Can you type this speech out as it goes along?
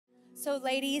So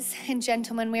ladies and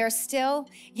gentlemen, we are still,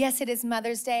 yes, it is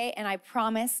Mother's Day, and I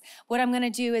promise what I'm gonna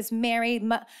do is marry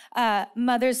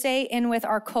Mother's Day in with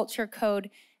our Culture Code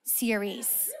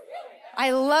series. I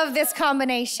love this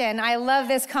combination. I love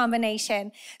this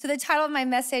combination. So the title of my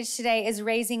message today is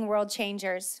Raising World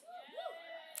Changers.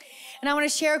 And I wanna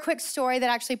share a quick story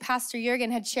that actually Pastor Jurgen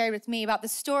had shared with me about the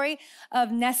story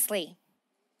of Nestle,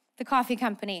 the coffee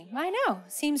company. I know,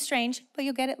 seems strange, but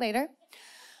you'll get it later.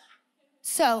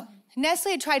 So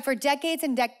Nestle had tried for decades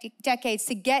and decades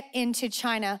to get into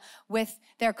China with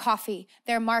their coffee,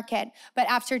 their market. But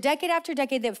after decade after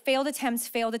decade, they failed attempts.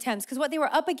 Because what they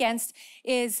were up against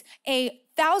is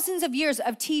thousands of years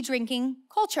of tea drinking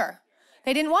culture.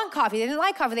 They didn't want coffee. They didn't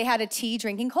like coffee. They had a tea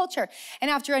drinking culture. And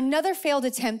after another failed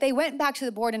attempt, they went back to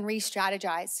the board and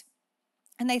re-strategized.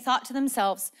 And they thought to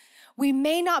themselves, we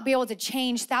may not be able to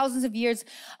change thousands of years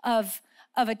of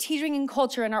a tea drinking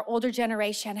culture in our older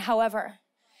generation. However,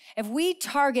 if we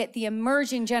target the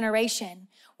emerging generation,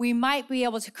 we might be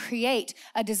able to create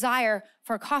a desire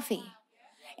for coffee.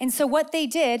 And so what they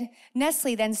did,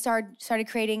 Nestle then started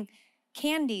creating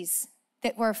candies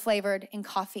that were flavored in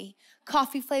coffee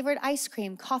flavored ice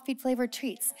cream, coffee flavored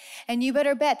treats. And you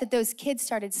better bet that those kids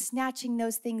started snatching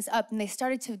those things up, and they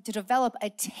started to develop a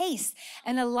taste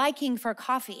and a liking for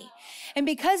coffee. And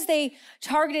because they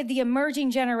targeted the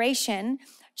emerging generation,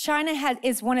 China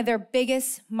is one of their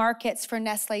biggest markets for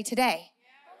Nestle today.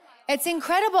 It's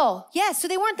incredible. Yes, so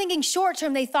they weren't thinking short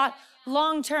term, they thought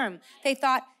long term. They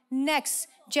thought next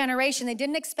generation. They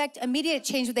didn't expect immediate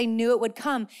change, but they knew it would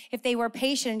come if they were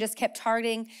patient and just kept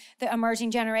targeting the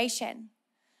emerging generation.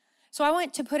 So I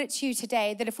want to put it to you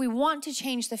today that if we want to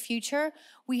change the future,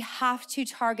 we have to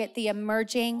target the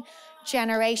emerging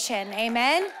generation.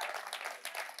 Amen?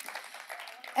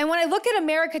 And when I look at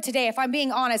America today, if I'm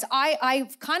being honest, I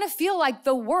kind of feel like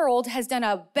the world has done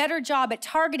a better job at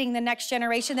targeting the next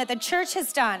generation that the church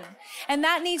has done. And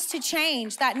that needs to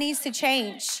change. That needs to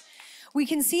change. We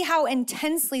can see how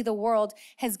intensely the world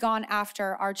has gone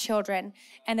after our children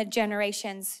and the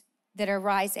generations that are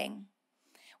rising.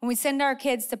 When we send our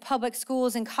kids to public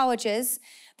schools and colleges,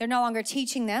 they're no longer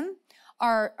teaching them.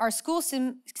 Our school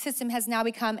system has now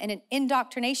become an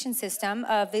indoctrination system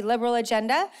of the liberal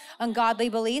agenda, ungodly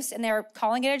beliefs, and they're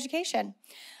calling it education.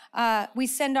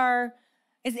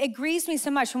 It grieves me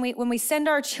so much when we send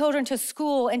our children to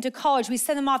school and to college, we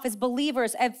send them off as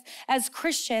believers, as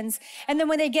Christians, and then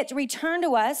when they get to return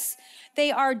to us,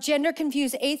 they are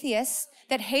gender-confused atheists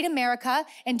that hate America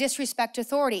and disrespect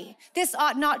authority. This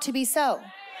ought not to be so.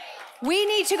 We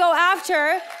need to go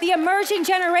after the emerging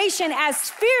generation as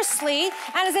fiercely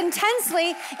and as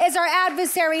intensely as our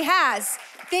adversary has.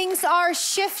 Things are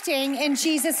shifting in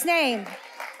Jesus' name.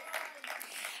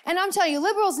 And I'm telling you,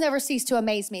 liberals never cease to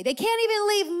amaze me. They can't even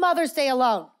leave Mother's Day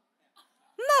alone.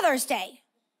 Mother's Day.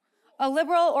 A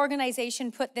liberal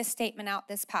organization put this statement out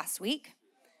this past week.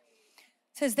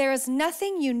 It says, there is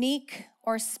nothing unique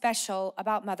or special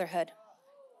about motherhood.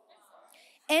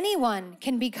 Anyone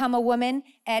can become a woman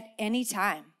at any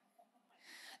time.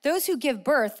 Those who give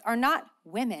birth are not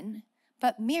women,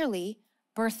 but merely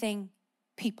birthing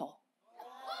people.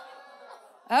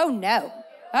 Oh no.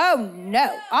 Oh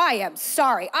no, I am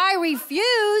sorry. I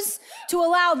refuse to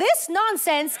allow this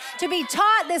nonsense to be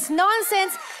taught, this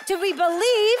nonsense to be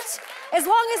believed as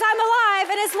long as I'm alive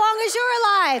and as long as you're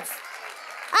alive.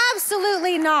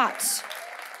 Absolutely not.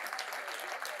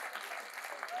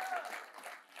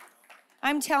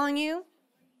 I'm telling you,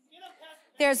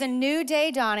 there's a new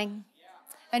day dawning.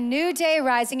 A new day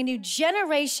rising, a new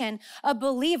generation of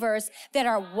believers that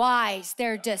are wise,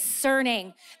 they're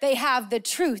discerning, they have the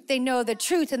truth, they know the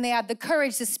truth, and they have the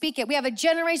courage to speak it. We have a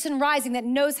generation rising that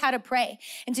knows how to pray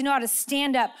and to know how to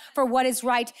stand up for what is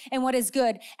right and what is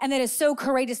good, and that is so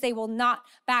courageous they will not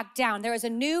back down. There is a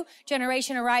new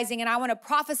generation arising, and I want to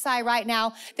prophesy right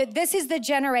now that this is the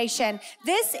generation.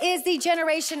 This is the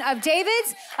generation of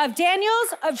David's, of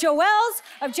Daniel's, of Joel's,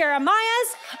 of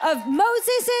Jeremiah's, of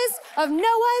Moses's, of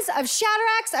Noah's, of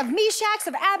Shadrach's, of Meshach's,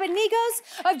 of Abednego's,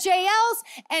 of Jael's,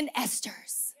 and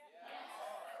Esther's.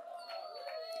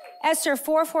 Esther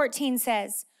 4:14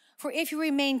 says, for if you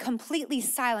remain completely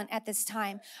silent at this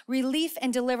time, relief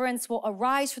and deliverance will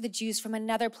arise for the Jews from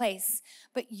another place,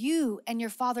 but you and your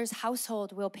father's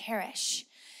household will perish.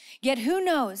 Yet who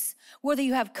knows whether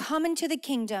you have come into the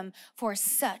kingdom for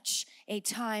such a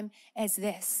time as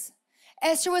this.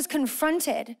 Esther was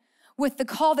confronted with the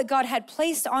call that God had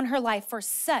placed on her life for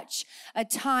such a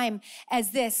time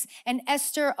as this. And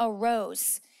Esther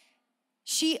arose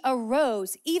She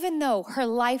arose even though her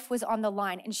life was on the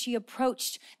line, and she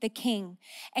approached the king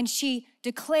and she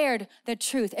declared the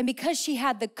truth. And because she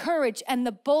had the courage and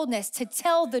the boldness to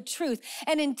tell the truth,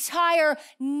 an entire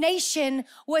nation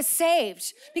was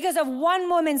saved because of one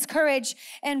woman's courage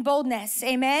and boldness.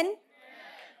 Amen?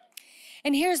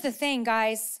 And here's the thing,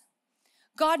 guys.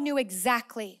 God knew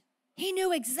exactly, he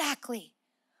knew exactly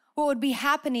what would be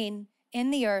happening in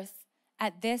the earth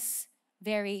at this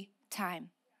very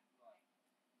time.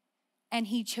 And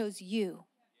he chose you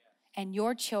and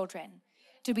your children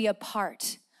to be a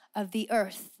part of the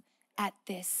earth at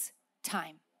this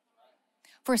time.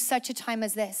 For such a time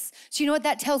as this. So you know what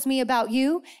that tells me about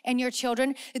you and your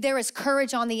children? That there is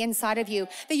courage on the inside of you.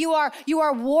 That you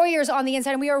are warriors on the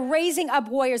inside, and we are raising up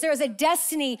warriors. There is a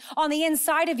destiny on the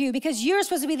inside of you because you're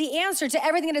supposed to be the answer to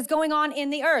everything that is going on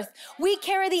in the earth. We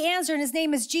carry the answer, and his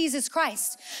name is Jesus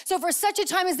Christ. So for such a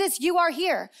time as this, you are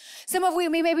here. Some of we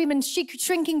maybe been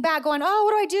shrinking back, going, oh,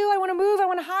 what do? I want to move. I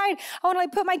want to hide. I want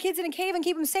to put my kids in a cave and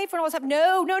keep them safe and all this stuff.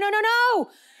 No.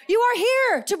 You are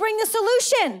here to bring the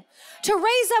solution, to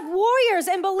raise up warriors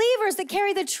and believers that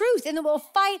carry the truth and that will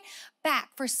fight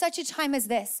back. For such a time as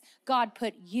this, God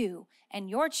put you and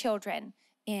your children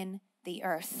in the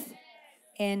earth.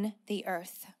 In the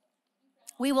earth.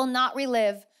 We will not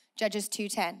relive Judges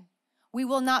 2:10. We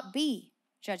will not be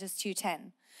Judges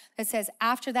 2:10. That says,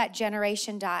 after that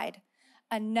generation died,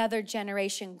 another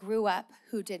generation grew up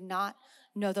who did not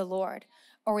know the Lord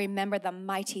or remember the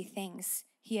mighty things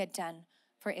he had done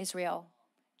for Israel.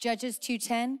 Judges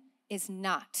 2:10 is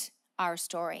not our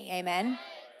story. Amen?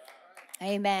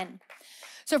 Amen.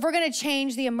 So if we're going to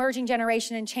change the emerging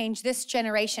generation and change this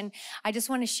generation, I just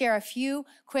want to share a few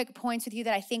quick points with you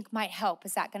that I think might help.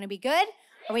 Is that going to be good?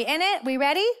 Are we in it? We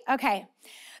ready? Okay.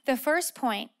 The first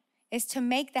point is to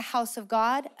make the house of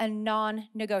God a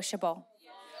non-negotiable.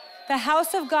 The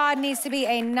house of God needs to be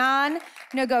a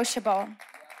non-negotiable.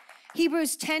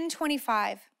 Hebrews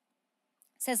 10:25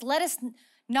 says, let us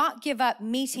not give up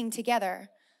meeting together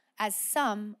as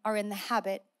some are in the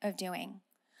habit of doing,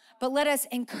 but let us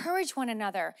encourage one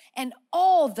another, and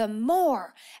all the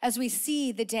more as we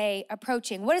see the day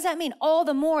approaching. What does that mean? All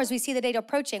the more as we see the day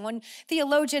approaching. When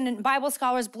theologians and Bible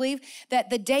scholars believe that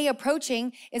the day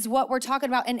approaching is what we're talking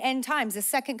about in end times, the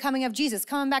second coming of Jesus,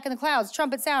 coming back in the clouds,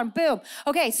 trumpet sound, boom.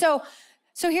 Okay, so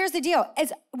here's the deal.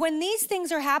 Is when these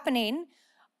things are happening,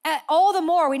 all the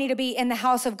more we need to be in the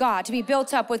house of God, to be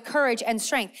built up with courage and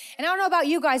strength. And I don't know about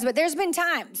you guys, but there's been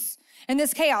times in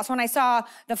this chaos when I saw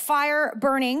the fire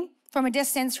burning from a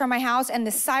distance from my house and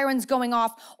the sirens going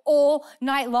off all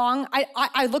night long.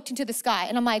 I looked into the sky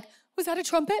and I'm like, was that a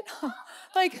trumpet?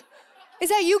 Like, is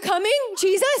that you coming,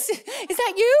 Jesus? Is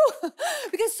that you?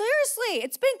 Because seriously,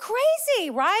 it's been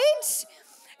crazy, right?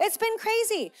 It's been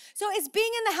crazy. So is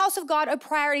being in the house of God a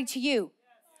priority to you?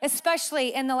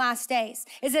 Especially in the last days?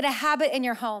 Is it a habit in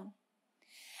your home?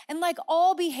 And like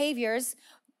all behaviors,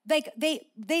 like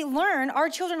they learn, our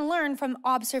children learn from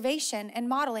observation and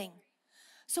modeling.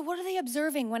 So what are they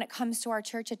observing when it comes to our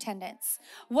church attendance?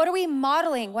 What are we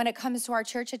modeling when it comes to our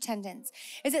church attendance?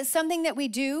 Is it something that we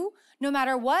do no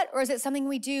matter what, or is it something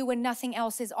we do when nothing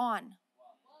else is on?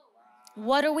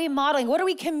 What are we modeling? What are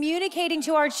we communicating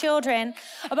to our children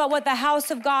about what the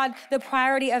house of God, the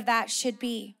priority of that should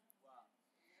be?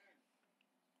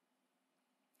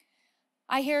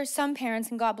 I hear some parents,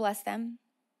 and God bless them,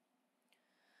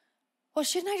 well,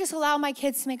 shouldn't I just allow my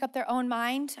kids to make up their own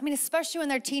mind? I mean, especially when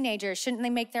they're teenagers, shouldn't they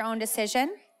make their own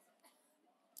decision?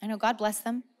 I know, God bless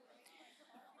them.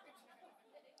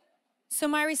 So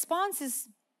my response is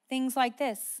things like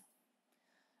this,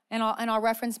 and I'll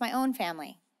reference my own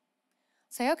family.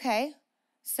 Say, okay,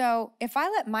 so if I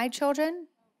let my children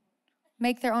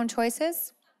make their own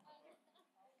choices,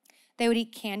 they would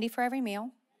eat candy for every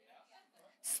meal.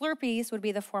 Slurpees would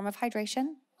be the form of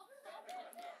hydration.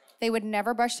 They would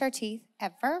never brush their teeth,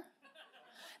 ever.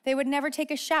 They would never take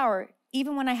a shower,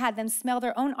 even when I had them smell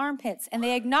their own armpits, and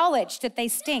they acknowledged that they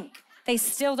stink. They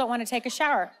still don't want to take a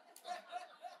shower.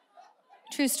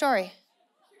 True story.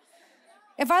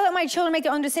 If I let my children make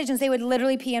their own decisions, they would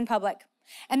literally pee in public.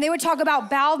 And they would talk about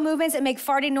bowel movements and make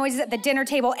farting noises at the dinner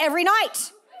table every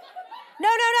night.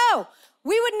 No.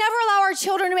 We would never allow our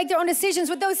children to make their own decisions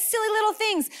with those silly little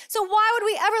things. So why would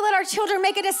we ever let our children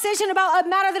make a decision about a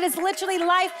matter that is literally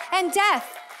life and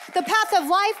death, the path of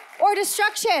life or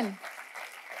destruction?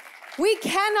 We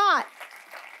cannot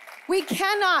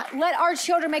let our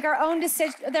children make their own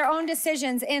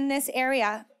decisions in this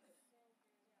area.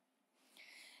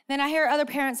 Then I hear other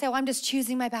parents say, well, I'm just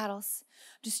choosing my battles.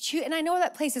 And I know where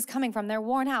that place is coming from. They're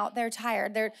worn out, they're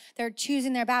tired, they're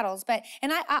choosing their battles.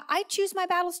 And I choose my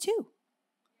battles too.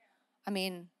 I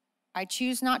mean, I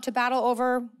choose not to battle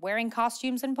over wearing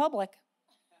costumes in public,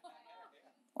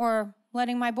 or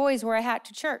letting my boys wear a hat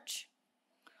to church,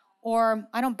 or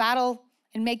I don't battle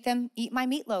and make them eat my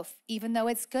meatloaf, even though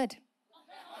it's good.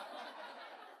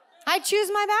 I choose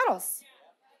my battles.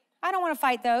 I don't want to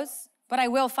fight those, but I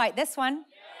will fight this one,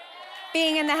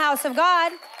 being in the house of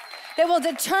God, that will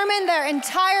determine their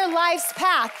entire life's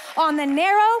path on the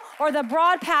narrow or the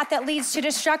broad path that leads to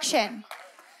destruction.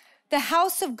 The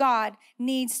house of God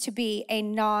needs to be a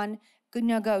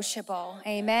non-negotiable.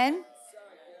 Amen?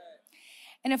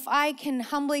 And if I can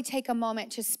humbly take a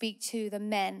moment to speak to the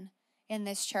men in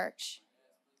this church.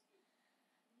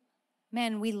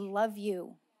 Men, we love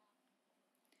you.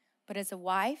 But as a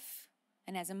wife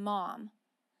and as a mom,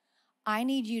 I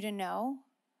need you to know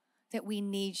that we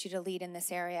need you to lead in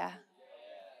this area.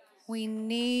 We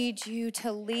need you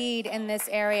to lead in this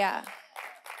area.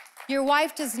 Your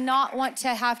wife does not want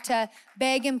to have to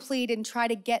beg and plead and try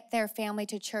to get their family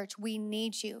to church. We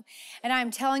need you. And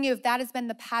I'm telling you, if that has been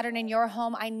the pattern in your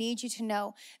home, I need you to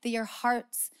know that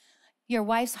your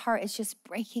wife's heart is just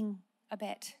breaking a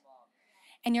bit.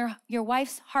 And your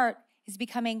wife's heart is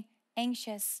becoming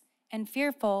anxious and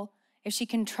fearful if she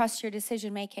can trust your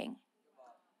decision making.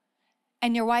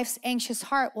 And your wife's anxious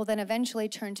heart will then eventually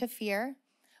turn to fear,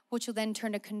 which will then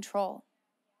turn to control.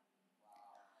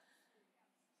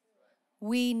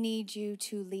 We need you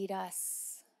to lead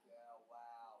us.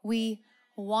 We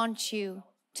want you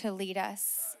to lead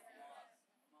us.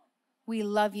 We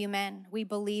love you, men. We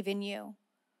believe in you.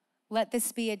 Let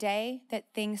this be a day that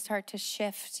things start to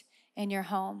shift in your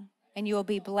home, and you will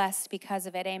be blessed because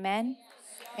of it. Amen?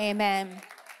 Amen.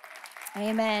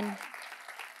 Amen.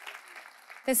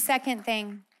 The second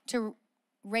thing, to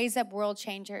raise up world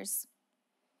changers.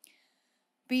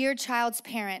 Be your child's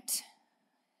parent,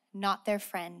 not their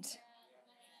friend.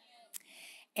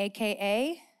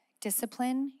 AKA,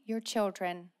 discipline your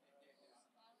children.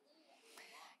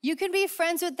 You can be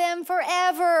friends with them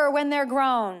forever when they're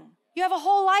grown. You have a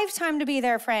whole lifetime to be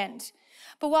their friend.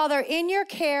 But while they're in your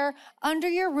care, under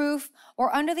your roof,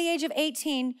 or under the age of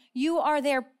 18, you are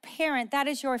their parent. That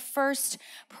is your first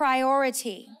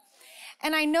priority.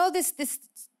 And I know this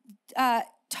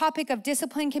topic of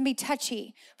discipline can be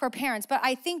touchy for parents, but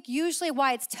I think usually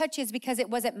why it's touchy is because it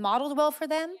wasn't modeled well for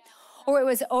them, or it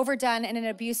was overdone in an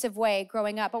abusive way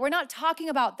growing up. But we're not talking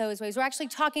about those ways. We're actually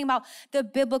talking about the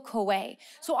biblical way.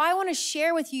 So I want to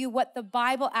share with you what the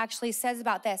Bible actually says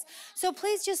about this. So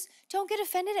please just don't get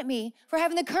offended at me for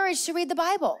having the courage to read the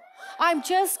Bible. I'm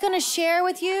just going to share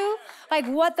with you like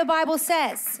what the Bible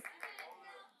says.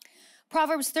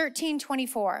 Proverbs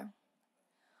 13:24.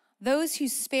 Those who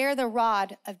spare the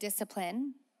rod of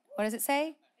discipline, what does it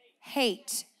say?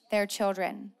 Hate their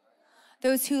children.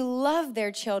 Those who love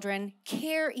their children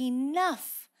care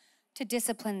enough to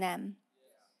discipline them.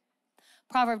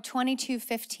 Proverb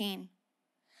 22:15.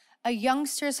 A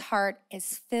youngster's heart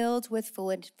is filled with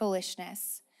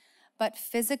foolishness, but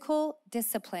physical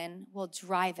discipline will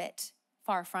drive it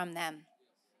far from them.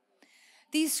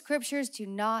 These scriptures do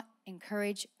not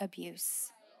encourage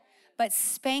abuse, but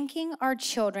spanking our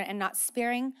children and not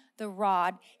sparing the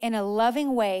rod in a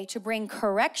loving way to bring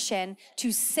correction,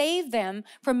 to save them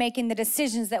from making the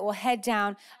decisions that will head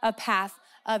down a path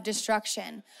of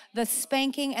destruction. The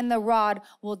spanking and the rod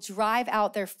will drive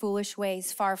out their foolish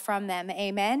ways far from them.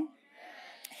 Amen?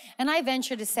 And I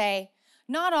venture to say,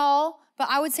 not all, but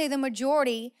I would say the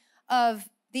majority of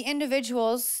the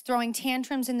individuals throwing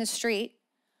tantrums in the street,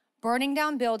 burning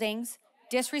down buildings,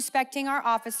 disrespecting our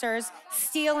officers,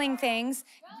 stealing things,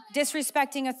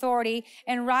 disrespecting authority,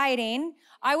 and rioting,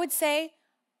 I would say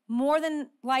more than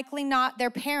likely not, their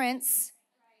parents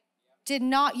did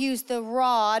not use the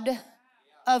rod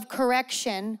of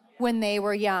correction when they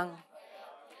were young.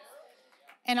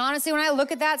 And honestly, when I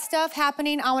look at that stuff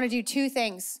happening, I want to do two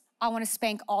things. I want to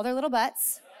spank all their little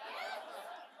butts,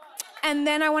 and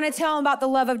then I want to tell them about the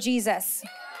love of Jesus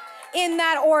in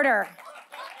that order.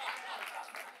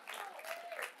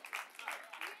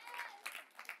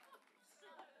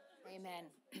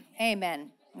 Amen.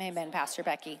 Amen, Pastor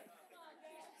Becky.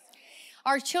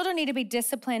 Our children need to be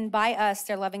disciplined by us,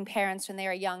 their loving parents, when they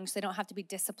are young, so they don't have to be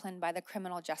disciplined by the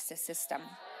criminal justice system.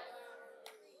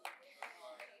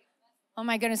 Oh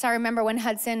my goodness, I remember when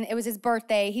Hudson, it was his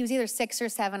birthday. He was either 6 or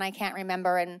 7, I can't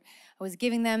remember, and I was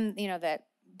giving them, the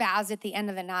baths at the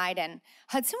end of the night, and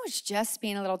Hudson was just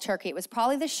being a little turkey. It was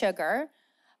probably the sugar,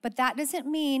 but that doesn't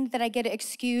mean that I get to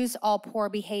excuse all poor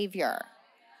behavior.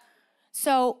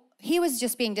 So he was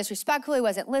just being disrespectful. He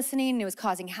wasn't listening. He was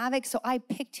causing havoc. So I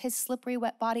picked his slippery,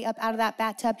 wet body up out of that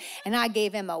bathtub, and I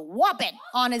gave him a whopping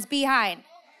on his behind.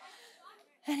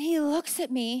 And he looks at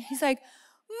me. He's like,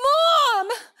 Mom,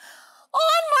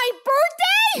 On my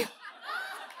birthday?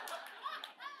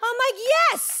 I'm like,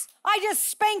 yes, I just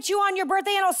spanked you on your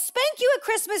birthday and I'll spank you at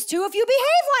Christmas too if you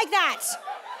behave like that.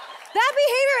 That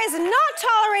behavior is not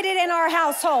tolerated in our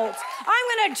household.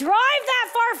 I'm gonna drive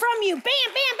that far from you.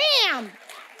 Bam, bam, bam.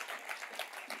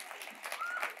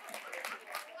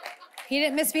 He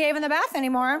didn't misbehave in the bath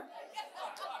anymore.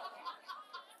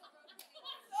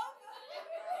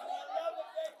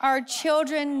 Our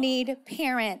children need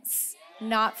parents,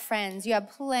 not friends. You have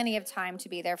plenty of time to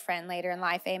be their friend later in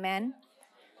life, amen?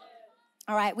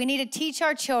 All right, we need to teach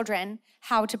our children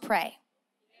how to pray.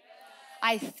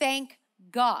 I thank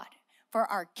God for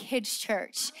our kids'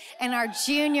 church and our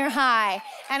junior high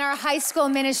and our high school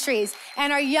ministries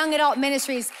and our young adult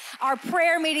ministries, our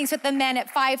prayer meetings with the men at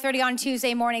 5:30 on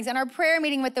Tuesday mornings and our prayer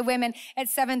meeting with the women at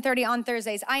 7:30 on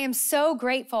Thursdays. I am so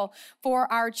grateful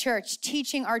for our church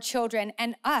teaching our children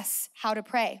and us how to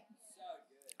pray.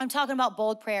 I'm talking about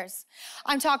bold prayers.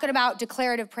 I'm talking about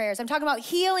declarative prayers. I'm talking about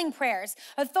healing prayers,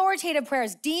 authoritative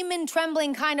prayers, demon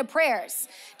trembling kind of prayers,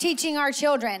 teaching our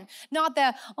children. Not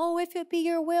the, oh, if it be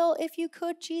your will, if you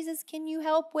could, Jesus, can you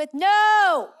help with?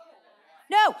 No,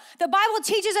 the Bible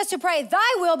teaches us to pray,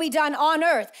 thy will be done on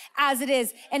earth as it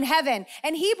is in heaven.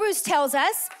 And Hebrews tells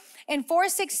us in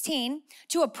 4:16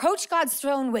 to approach God's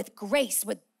throne with grace,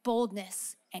 with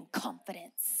boldness and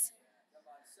confidence.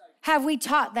 Have we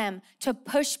taught them to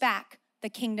push back the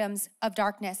kingdoms of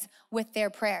darkness with their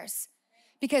prayers?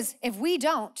 Because if we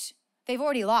don't, they've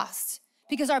already lost.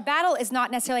 Because our battle is not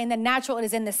necessarily in the natural, it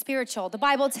is in the spiritual. The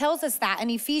Bible tells us that in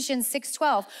Ephesians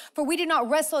 6:12. For we do not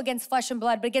wrestle against flesh and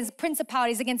blood, but against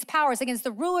principalities, against powers, against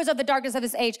the rulers of the darkness of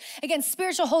this age, against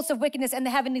spiritual hosts of wickedness in the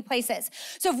heavenly places.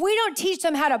 So if we don't teach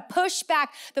them how to push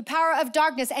back the power of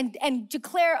darkness and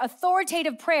declare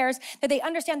authoritative prayers that they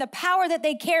understand the power that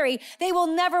they carry, they will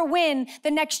never win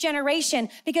the next generation,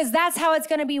 because that's how it's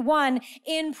gonna be won,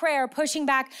 in prayer, pushing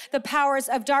back the powers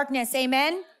of darkness,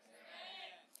 amen?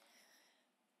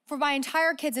 For my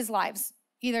entire kids' lives,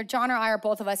 either John or I or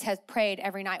both of us have prayed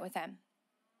every night with them.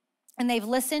 And they've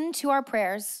listened to our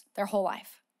prayers their whole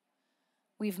life.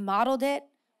 We've modeled it,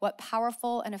 what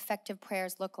powerful and effective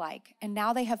prayers look like. And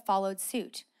now they have followed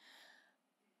suit.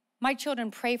 My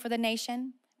children pray for the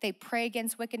nation. They pray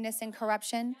against wickedness and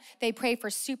corruption. They pray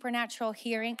for supernatural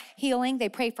healing. They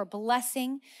pray for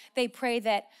blessing. They pray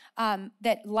that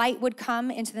light would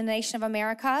come into the nation of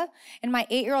America. And my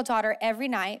 8-year-old daughter every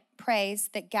night prays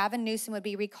that Gavin Newsom would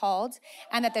be recalled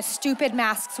and that the stupid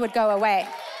masks would go away.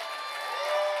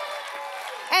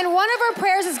 And one of her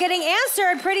prayers is getting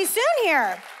answered pretty soon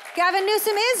here. Gavin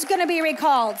Newsom is gonna be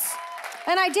recalled.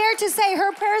 And I dare to say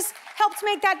her prayers helped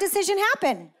make that decision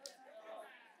happen.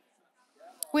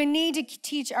 We need to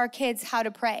teach our kids how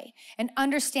to pray and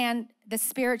understand the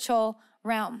spiritual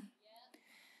realm.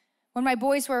 When my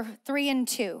boys were 3 and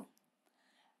 2,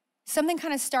 something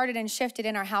kind of started and shifted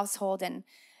in our household, and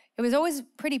it was always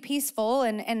pretty peaceful.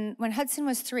 And when Hudson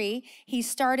was 3, he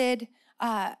started,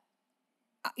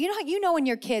 you know when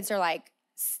your kids are like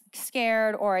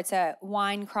scared or it's a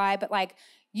whine cry, but like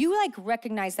you like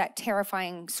recognize that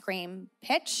terrifying scream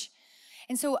pitch.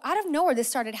 And so out of nowhere, this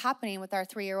started happening with our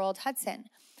 3-year-old Hudson.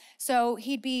 So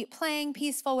he'd be playing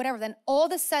peaceful, whatever. Then all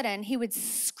of a sudden he would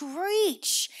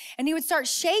screech and he would start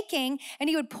shaking and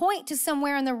he would point to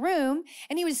somewhere in the room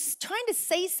and he was trying to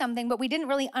say something, but we didn't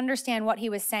really understand what he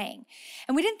was saying.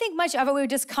 And we didn't think much of it. We would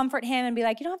just comfort him and be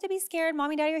like, you don't have to be scared.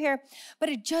 Mommy, Daddy are here. But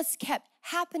it just kept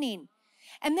happening.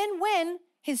 And then when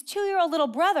his 2-year-old little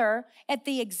brother, at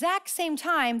the exact same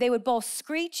time, they would both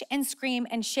screech and scream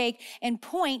and shake and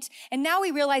point. And now we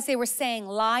realized they were saying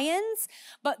lions,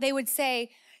 but they would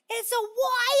say, it's a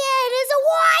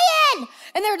lion.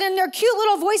 And they're in their cute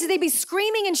little voices, they'd be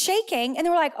screaming and shaking. And they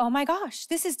were like, oh my gosh,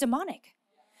 this is demonic.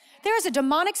 There is a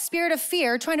demonic spirit of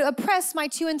fear trying to oppress my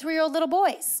 2- and 3-year-old little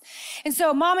boys. And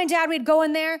so mom and dad, we'd go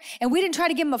in there and we didn't try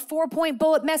to give them a 4-point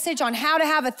bullet message on how to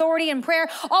have authority in prayer.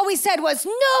 All we said was,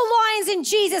 no lions in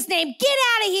Jesus' name, get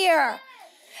out of here.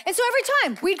 And so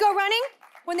every time we'd go running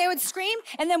when they would scream,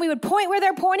 and then we would point where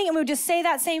they're pointing and we would just say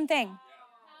that same thing.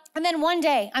 And then one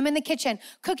day, I'm in the kitchen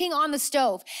cooking on the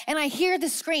stove, and I hear the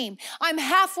scream. I'm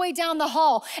halfway down the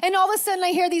hall, and all of a sudden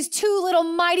I hear these 2 little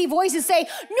mighty voices say,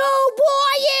 no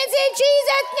lions in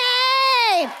Jesus'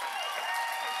 name!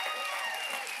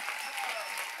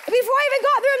 Before I even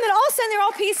got through them, then all of a sudden they're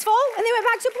all peaceful, and they went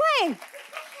back to playing.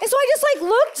 And so I just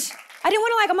looked. I didn't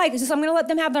want to I'm I'm going to let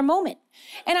them have their moment.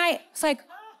 And I was like,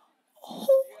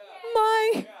 oh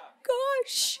my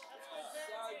gosh.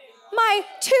 My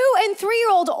 2- and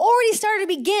 3-year-old already started to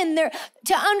begin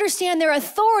to understand their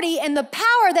authority and the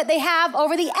power that they have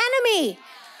over the enemy.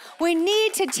 We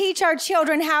need to teach our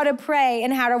children how to pray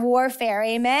and how to warfare.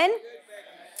 Amen?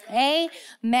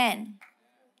 Amen.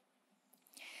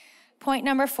 Point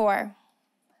number 4.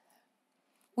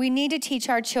 We need to teach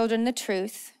our children the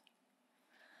truth,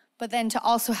 but then to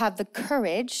also have the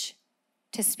courage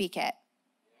to speak it.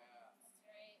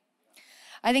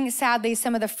 I think sadly,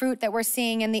 some of the fruit that we're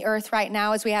seeing in the earth right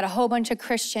now is we had a whole bunch of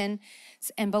Christians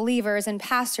and believers and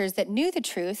pastors that knew the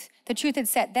truth had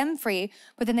set them free,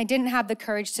 but then they didn't have the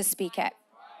courage to speak it.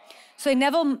 So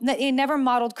they never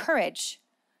modeled courage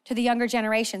to the younger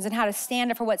generations and how to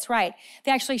stand up for what's right.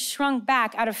 They actually shrunk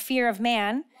back out of fear of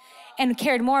man and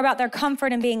cared more about their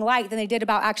comfort and being liked than they did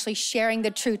about actually sharing the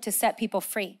truth to set people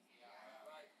free.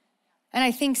 And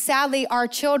I think sadly, our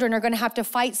children are gonna have to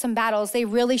fight some battles they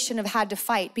really shouldn't have had to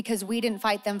fight because we didn't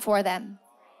fight them for them.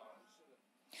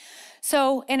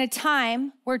 So in a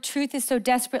time where truth is so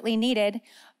desperately needed,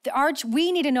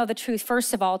 we need to know the truth,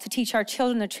 first of all, to teach our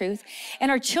children the truth. And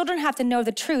our children have to know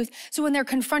the truth, so when they're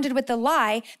confronted with the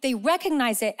lie, they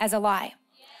recognize it as a lie.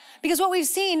 Because what we've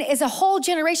seen is a whole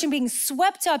generation being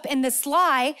swept up in this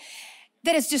lie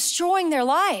that is destroying their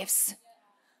lives.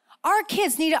 Our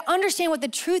kids need to understand what the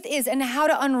truth is and how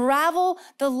to unravel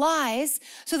the lies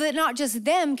so that not just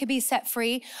them could be set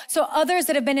free, so others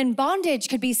that have been in bondage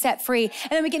could be set free.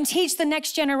 And then we can teach the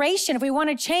next generation. If we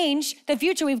want to change the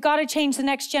future, we've got to change the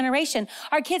next generation.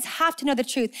 Our kids have to know the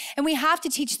truth, and we have to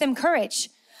teach them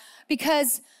courage.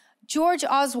 Because George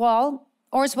Oswald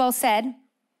said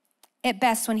it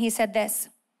best when he said this: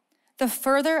 the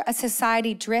further a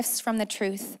society drifts from the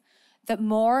truth, the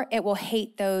more it will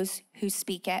hate those who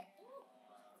speak it.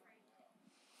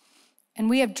 And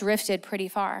we have drifted pretty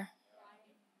far.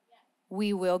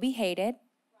 We will be hated.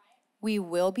 We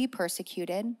will be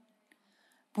persecuted.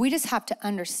 We just have to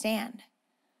understand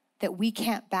that we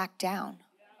can't back down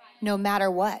no matter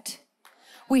what.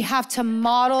 We have to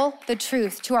model the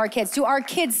truth to our kids. Do our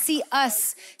kids see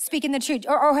us speaking the truth,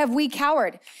 or have we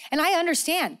cowered? And I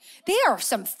understand there are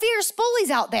some fierce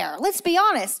bullies out there. Let's be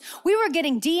honest. We were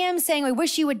getting DMs saying, we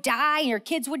wish you would die and your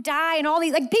kids would die and all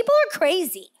these, people are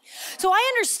crazy. So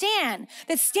I understand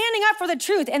that standing up for the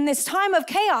truth in this time of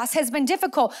chaos has been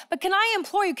difficult, but can I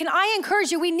implore you, can I encourage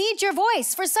you, we need your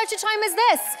voice for such a time as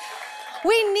this.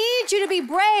 We need you to be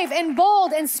brave and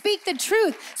bold and speak the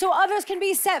truth so others can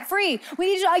be set free. We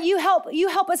need you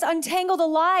help us untangle the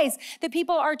lies that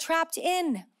people are trapped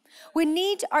in. We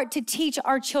need to teach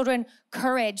our children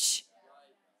courage.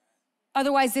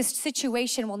 Otherwise, this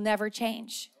situation will never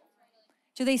change.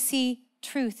 Do they see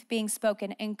truth being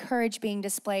spoken and courage being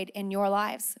displayed in your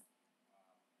lives?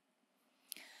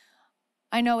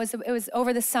 I know it was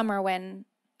over the summer when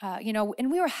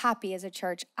and we were happy as a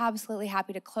church, absolutely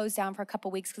happy to close down for a couple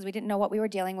weeks because we didn't know what we were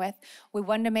dealing with. We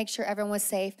wanted to make sure everyone was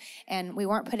safe and we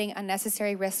weren't putting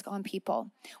unnecessary risk on people.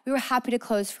 We were happy to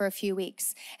close for a few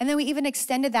weeks. And then we even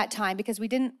extended that time because we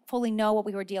didn't fully know what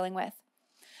we were dealing with.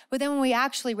 But then when we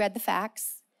actually read the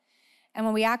facts and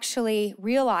when we actually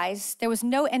realized there was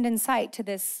no end in sight to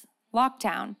this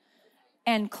lockdown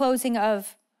and closing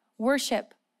of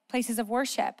worship, places of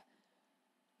worship,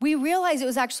 we realized it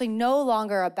was actually no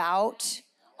longer about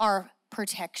our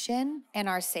protection and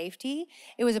our safety.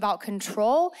 It was about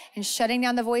control and shutting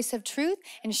down the voice of truth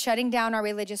and shutting down our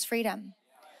religious freedom.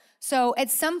 So at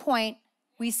some point,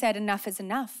 we said enough is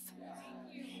enough.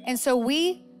 And so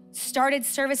we started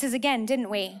services again, didn't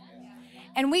we?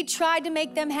 And we tried to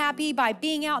make them happy by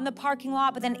being out in the parking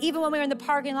lot, but then even when we were in the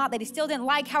parking lot, they still didn't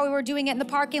like how we were doing it in the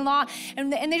parking lot,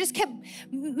 and they just kept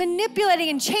manipulating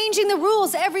and changing the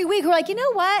rules every week. We're like, you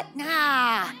know what?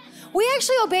 Nah. We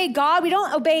actually obey God. We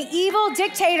don't obey evil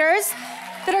dictators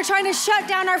that are trying to shut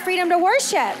down our freedom to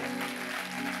worship.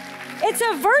 It's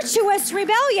a virtuous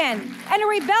rebellion, and a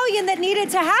rebellion that needed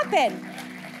to happen.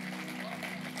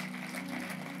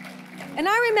 And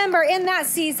I remember in that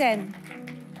season,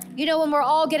 when we're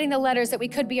all getting the letters that we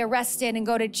could be arrested and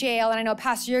go to jail, and I know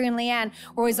Pastor Jurgen and Leanne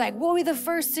were always like, we'll be the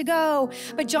first to go.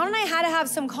 But John and I had to have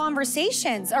some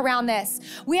conversations around this.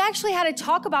 We actually had to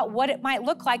talk about what it might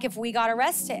look like if we got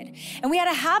arrested. And we had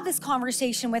to have this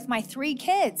conversation with my 3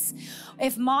 kids.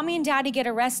 If mommy and daddy get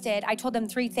arrested, I told them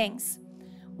 3 things.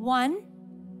 1,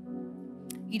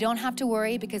 you don't have to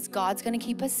worry because God's gonna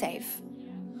keep us safe.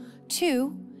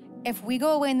 2, if we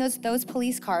go away in those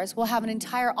police cars, we'll have an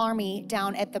entire army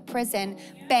down at the prison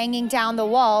banging down the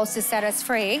walls to set us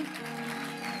free.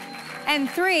 And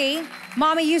 3,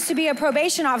 mommy used to be a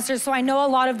probation officer, so I know a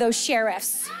lot of those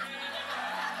sheriffs.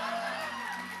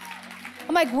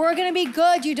 I'm like, we're gonna be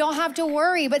good, you don't have to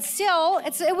worry. But still,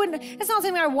 it's not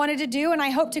something I wanted to do, and I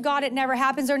hope to God it never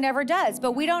happens or never does,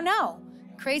 but we don't know.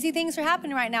 Crazy things are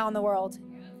happening right now in the world.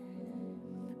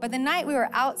 But the night we were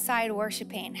outside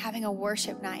worshiping, having a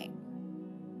worship night,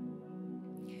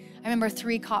 I remember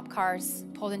 3 cop cars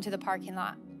pulled into the parking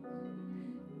lot.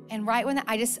 And right when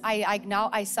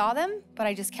I saw them, but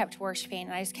I just kept worshiping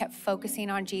and I just kept focusing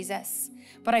on Jesus.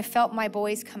 But I felt my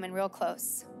boys coming real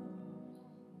close.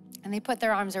 And they put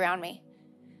their arms around me.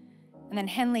 And then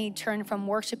Henley turned from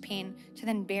worshiping to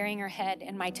then burying her head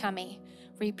in my tummy,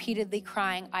 repeatedly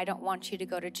crying, I don't want you to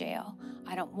go to jail.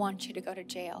 I don't want you to go to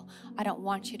jail. I don't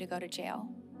want you to go to jail.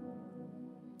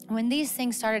 When these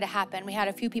things started to happen, we had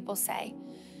a few people say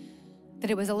that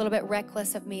it was a little bit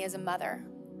reckless of me as a mother.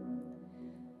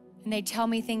 And they tell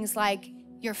me things like,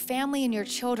 your family and your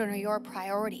children are your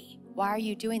priority. Why are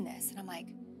you doing this? And I'm like,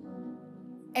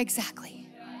 exactly.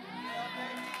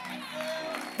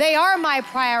 They are my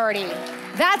priority.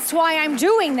 That's why I'm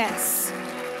doing this.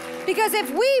 Because if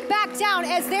we back down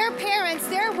as their parents,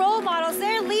 their role models,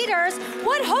 their leaders,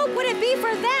 what hope would it be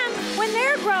for them when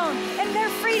they're grown and their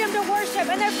freedom to worship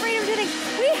and their freedom to think?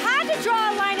 We had to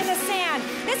draw a line in the sand.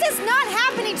 This is not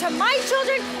happening to my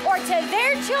children or to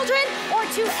their children or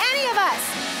to any of us.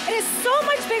 It is so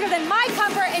much bigger than my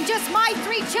comfort and just my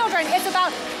 3 children. It's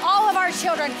about all of our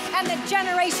children and the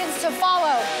generations to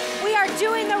follow. We are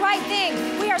doing the right thing.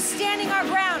 We are standing our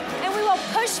ground, and we will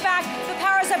push back the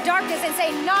powers of darkness and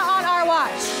say, not on our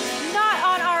watch, not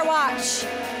on our watch.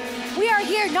 We are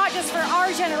here not just for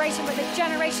our generation, but the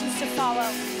generations to follow.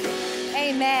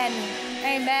 Amen.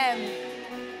 Amen.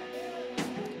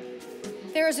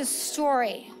 There is a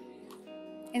story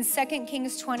in 2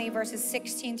 Kings 20, verses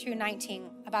 16 through 19,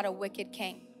 about a wicked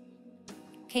king,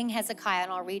 King Hezekiah,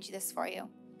 and I'll read this for you.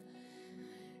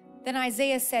 Then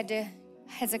Isaiah said to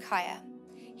Hezekiah,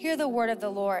 hear the word of the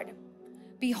Lord.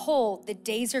 Behold, the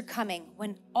days are coming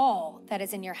when all that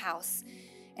is in your house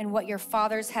and what your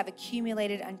fathers have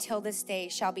accumulated until this day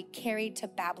shall be carried to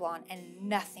Babylon, and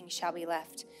nothing shall be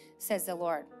left, says the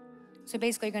Lord. So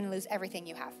basically, you're going to lose everything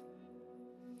you have.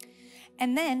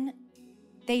 And then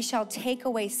they shall take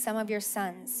away some of your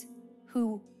sons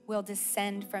who will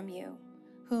descend from you,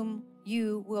 whom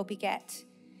you will beget,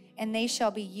 and they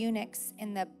shall be eunuchs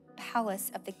in the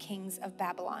palace of the kings of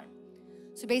Babylon.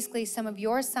 So basically, some of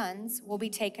your sons will be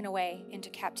taken away into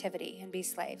captivity and be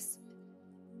slaves.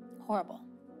 Horrible.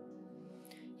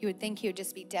 You would think he would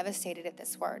just be devastated at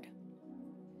this word.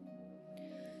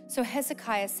 So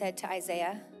Hezekiah said to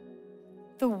Isaiah,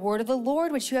 the word of the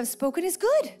Lord which you have spoken is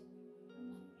good.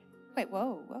 Wait,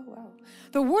 whoa.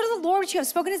 The word of the Lord which you have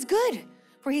spoken is good.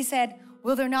 For he said,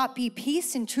 will there not be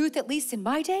peace and truth, at least in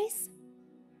my days?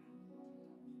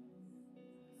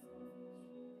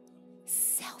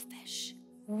 Selfish,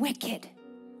 wicked.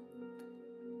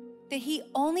 That he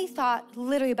only thought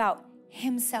literally about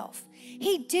himself.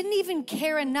 He didn't even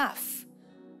care enough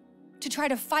to try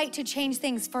to fight to change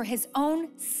things for his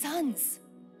own sons.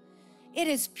 It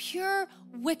is pure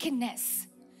wickedness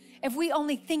if we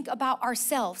only think about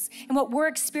ourselves and what we're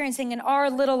experiencing in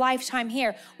our little lifetime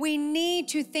here. We need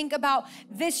to think about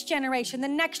this generation, the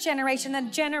next generation, the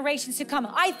generations to come.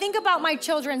 I think about my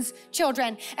children's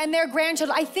children and their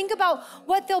grandchildren. I think about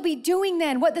what they'll be doing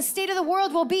then, what the state of the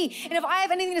world will be. And if I have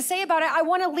anything to say about it, I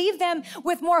want to leave them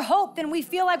with more hope than we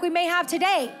feel like we may have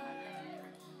today.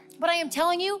 But I am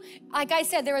telling you, like I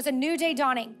said, there is a new day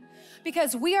dawning.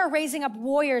 Because we are raising up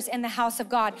warriors in the house of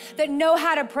God that know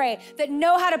how to pray, that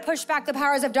know how to push back the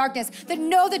powers of darkness, that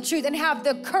know the truth and have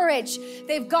the courage.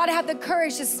 They've got to have the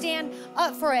courage to stand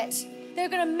up for it. They're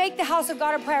going to make the house of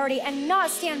God a priority and not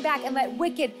stand back and let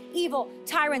wicked, evil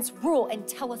tyrants rule and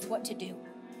tell us what to do.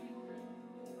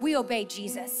 We obey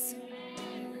Jesus,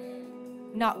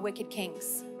 not wicked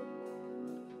kings.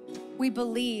 We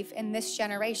believe in this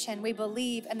generation. We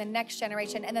believe in the next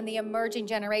generation and then the emerging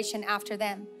generation after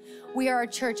them. We are a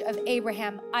church of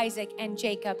Abraham, Isaac, and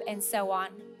Jacob, and so on.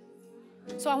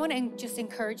 So I want to just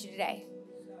encourage you today.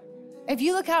 If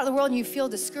you look out at the world and you feel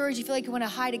discouraged, you feel like you want to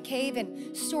hide a cave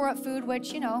and store up food,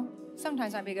 which,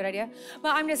 sometimes might be a good idea.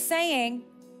 But I'm just saying,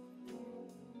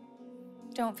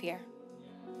 don't fear.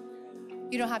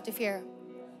 You don't have to fear.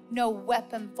 No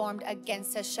weapon formed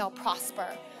against us shall prosper.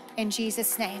 In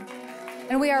Jesus' name.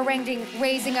 And we are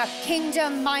raising up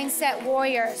kingdom mindset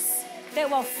warriors that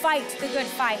will fight the good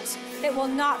fight, that will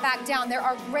not back down. There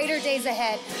are greater days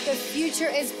ahead. The future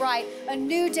is bright. A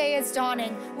new day is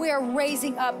dawning. We are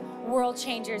raising up world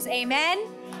changers. Amen?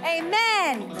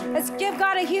 Amen. Let's give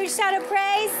God a huge shout of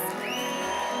praise.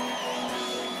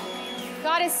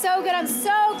 God is so good. I'm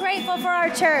so grateful for our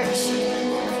church.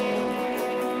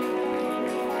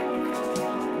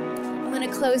 I'm going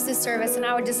to close this service, and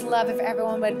I would just love if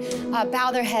everyone would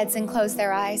bow their heads and close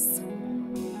their eyes.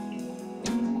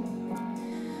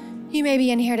 You may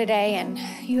be in here today and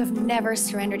you have never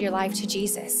surrendered your life to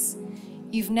Jesus.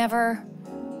 You've never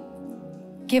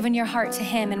given your heart to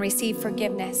him and received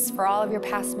forgiveness for all of your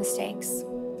past mistakes.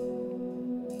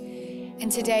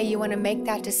 And today you want to make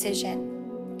that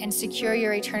decision and secure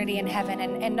your eternity in heaven,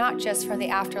 and not just for the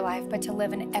afterlife, but to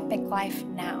live an epic life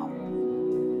now.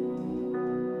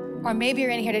 Or maybe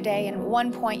you're in here today and at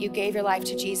one point you gave your life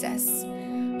to Jesus,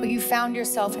 but you found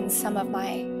yourself in some of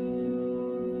my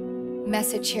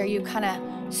message here, you kind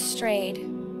of strayed.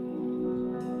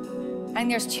 And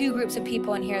there's two groups of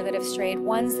people in here that have strayed.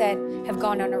 Ones that have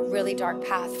gone down a really dark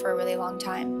path for a really long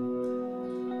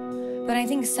time. But I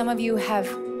think some of you have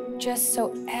just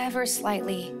so ever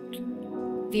slightly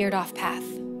veered off path.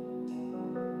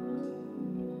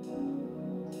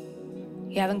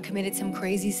 You haven't committed some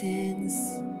crazy sins,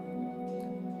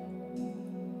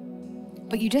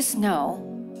 but you just know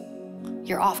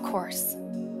you're off course.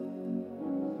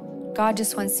 God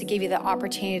just wants to give you the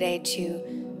opportunity today to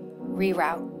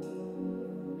reroute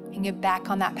and get back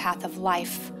on that path of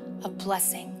life, of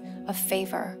blessing, of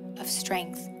favor, of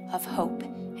strength, of hope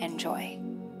and joy.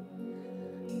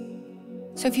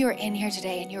 So if you are in here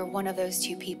today and you're one of those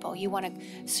two people, you want to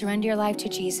surrender your life to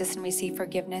Jesus and receive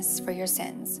forgiveness for your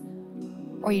sins,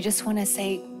 or you just want to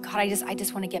say, God, I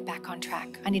just want to get back on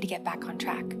track. I need to get back on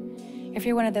track. If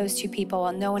you're one of those two people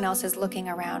and no one else is looking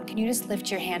around, can you just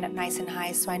lift your hand up nice and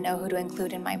high so I know who to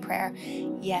include in my prayer?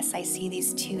 Yes, I see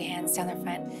these two hands down the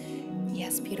front.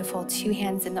 Yes, beautiful. Two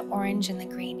hands in the orange and the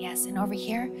green. Yes, and over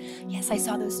here, yes, I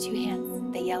saw those two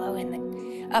hands, the yellow and the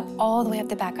up all the way up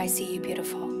the back. I see you,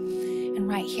 beautiful. And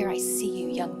right here, I see you,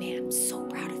 young man. I'm so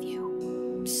proud of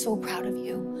you. I'm so proud of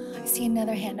you. I see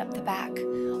another hand up the back.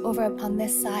 Over up on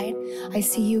this side, I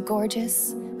see you,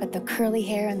 gorgeous, with the curly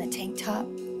hair and the tank top.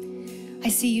 I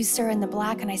see you, sir, in the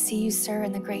black, and I see you, sir,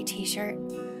 in the gray t-shirt.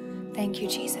 Thank you,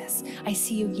 Jesus. I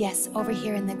see you, yes, over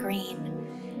here in the green.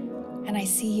 And I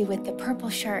see you with the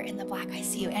purple shirt and the black, I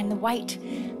see you. And the white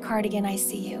cardigan, I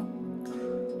see you.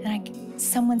 And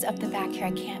someone's up the back here,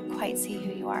 I can't quite see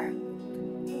who you are.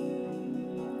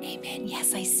 Amen,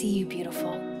 yes, I see you,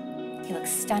 beautiful. You look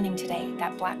stunning today.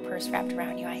 That black purse wrapped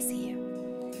around you, I see you.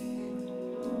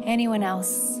 Anyone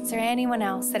else? Is there anyone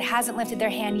else that hasn't lifted their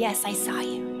hand? Yes, I saw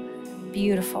you.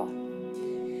 Beautiful.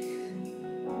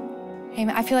 Amen.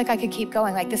 I feel like I could keep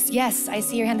going like this. Yes, I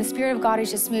see your hand. The Spirit of God is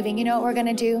just moving. You know what we're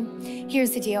going to do?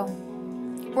 Here's the deal.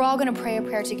 We're all going to pray a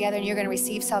prayer together, and you're going to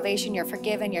receive salvation. You're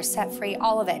forgiven. You're set free.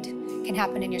 All of it can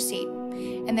happen in your seat.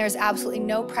 And there's absolutely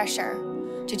no pressure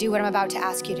to do what I'm about to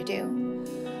ask you to do.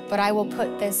 But I will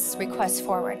put this request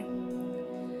forward.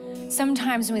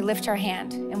 Sometimes when we lift our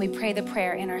hand and we pray the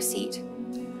prayer in our seat,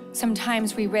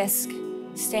 sometimes we risk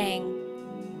staying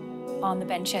on the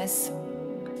benches.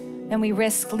 Then we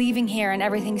risk leaving here and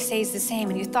everything stays the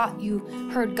same, and you thought you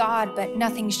heard God, but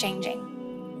nothing's changing.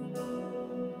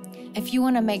 If you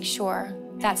want to make sure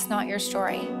that's not your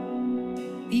story,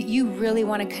 you really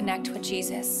want to connect with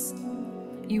Jesus,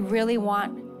 you really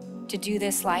want to do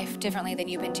this life differently than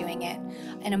you've been doing it.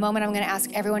 In a moment, I'm going to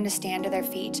ask everyone to stand to their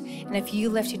feet. And if you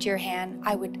lifted your hand,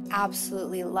 I would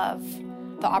absolutely love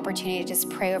the opportunity to just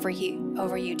pray over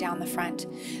you down the front.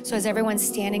 So as everyone's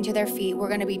standing to their feet, we're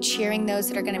going to be cheering those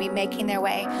that are going to be making their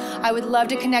way. I would love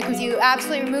to connect with you.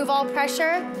 Absolutely remove all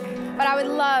pressure, but I would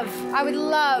love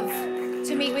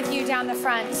to meet with you down the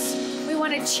front. We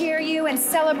want to cheer you and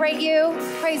celebrate you.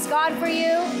 Praise God for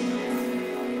you.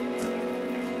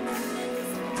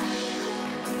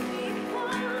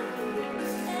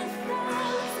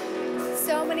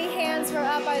 So many hands were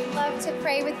up. I'd love to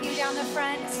pray with you down the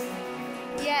front.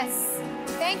 Yes.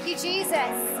 Thank you, Jesus.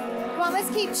 Come on, let's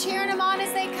keep cheering them on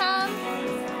as they come.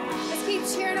 Let's keep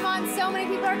cheering them on. So many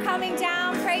people are coming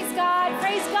down. Praise God.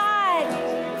 Praise God.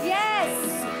 Yes.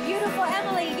 Beautiful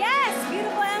Emily. Yes.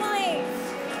 Beautiful Emily.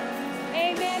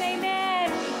 Amen.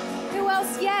 Amen. Who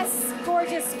else? Yes.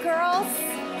 Gorgeous girls.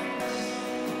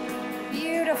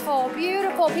 Beautiful.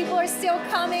 Beautiful. People are still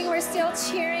coming. We're still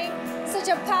cheering. Such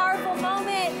a powerful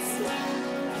moment.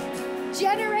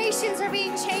 Generations are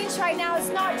being changed right now. It's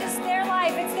not just their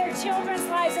life, it's their children's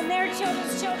lives and their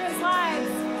children's lives.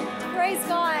 Praise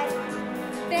God.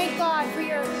 Thank God for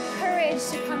your courage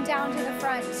to come down to the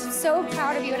front. I'm so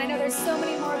proud of you, and I know there's so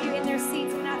many more of you in their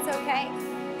seats, and that's okay.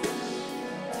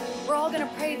 We're all going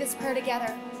to pray this prayer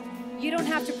together. You don't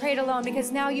have to pray it alone, because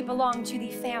now you belong to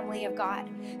the family of God.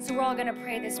 So we're all going to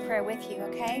pray this prayer with you,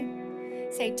 okay?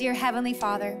 Say, Dear Heavenly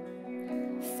Father,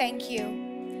 thank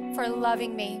you for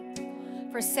loving me,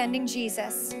 for sending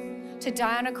Jesus to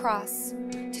die on a cross,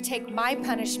 to take my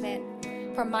punishment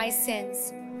for my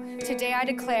sins. Today I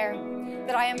declare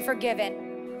that I am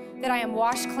forgiven, that I am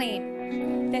washed clean,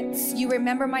 that you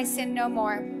remember my sin no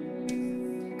more.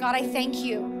 God, I thank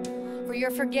you for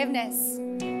your forgiveness,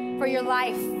 for your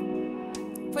life,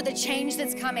 for the change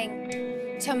that's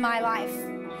coming to my life.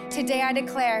 Today I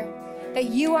declare that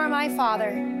you are my Father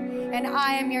and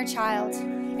I am your child.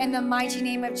 In the mighty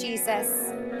name of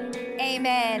Jesus,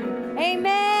 amen.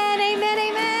 Amen, amen,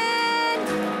 amen.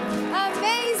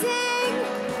 Amazing.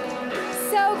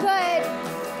 So good.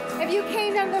 If you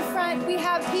came down the front, we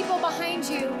have people behind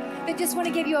you that just want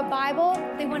to give you a Bible.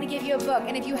 They want to give you a book.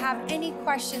 And if you have any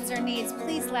questions or needs,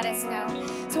 please let us know.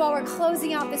 So while we're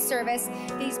closing out the service,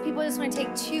 these people just want to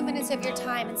take 2 minutes of your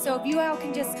time. And so if you all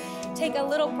can just take a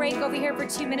little break over here for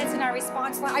 2 minutes in our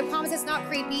response line. I promise it's not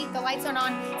creepy. The lights aren't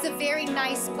on. It's a very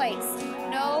nice place.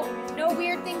 No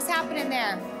weird things happen in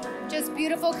there. Just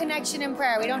beautiful connection and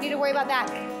prayer. We don't need to worry about that.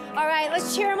 All right,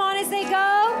 let's cheer them on as they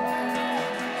go.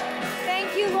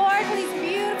 Thank you, Lord, for these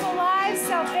beautiful lives,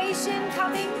 salvation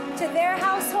coming to their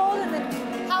household and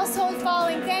the household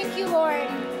following. Thank you, Lord.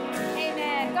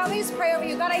 Amen. God, we just pray over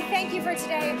you. God, I thank you for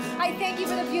today. I thank you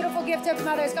for the beautiful gift of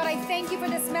mothers. God, I thank you for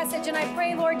this message, and I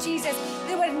pray, Lord Jesus,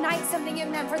 that it would ignite something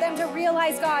in them, for them to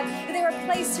realize, God, that they were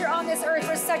placed here on this earth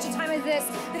for such a time as this,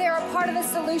 that they are a part of the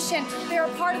solution, they are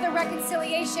a part of the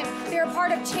reconciliation, they are a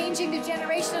part of changing the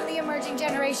generation of the emerging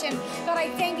generation. God, I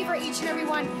thank you for each and every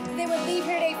one, that they would leave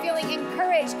here today feeling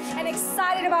encouraged and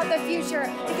excited about the future,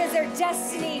 because their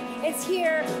destiny is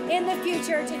here in the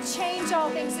future to change all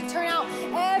things, to turn out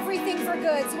everything for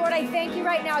good. So Lord, I thank you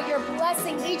right now. You're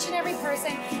blessing each and every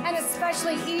person, and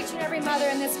especially each and every mother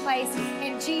in this place.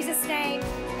 In Jesus' name,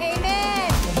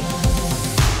 amen.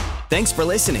 Thanks for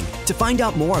listening. To find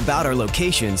out more about our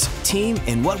locations, team,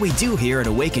 and what we do here at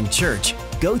Awaken Church,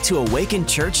 go to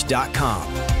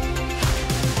awakenchurch.com.